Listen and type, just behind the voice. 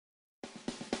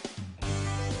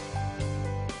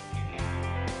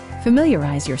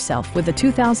Familiarize yourself with the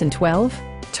 2012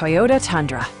 Toyota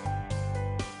Tundra.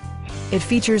 It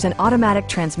features an automatic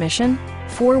transmission,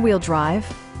 four-wheel drive,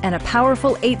 and a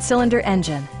powerful 8-cylinder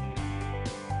engine.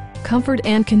 Comfort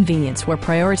and convenience were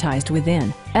prioritized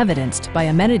within, evidenced by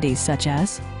amenities such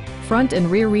as front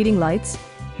and rear reading lights,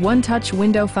 one-touch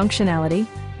window functionality,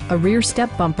 a rear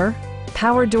step bumper,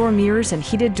 power door mirrors and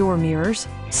heated door mirrors,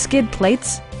 skid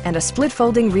plates, and a split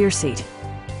folding rear seat.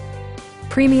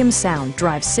 Premium sound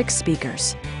drives 6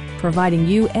 speakers, providing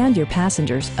you and your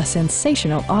passengers a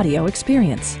sensational audio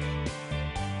experience.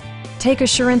 Take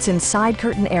assurance in side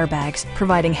curtain airbags,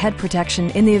 providing head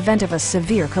protection in the event of a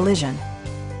severe collision.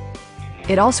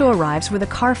 It also arrives with a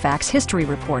Carfax history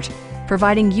report,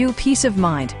 providing you peace of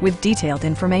mind with detailed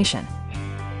information.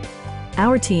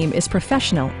 Our team is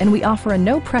professional and we offer a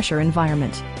no-pressure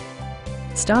environment.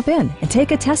 Stop in and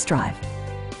take a test drive.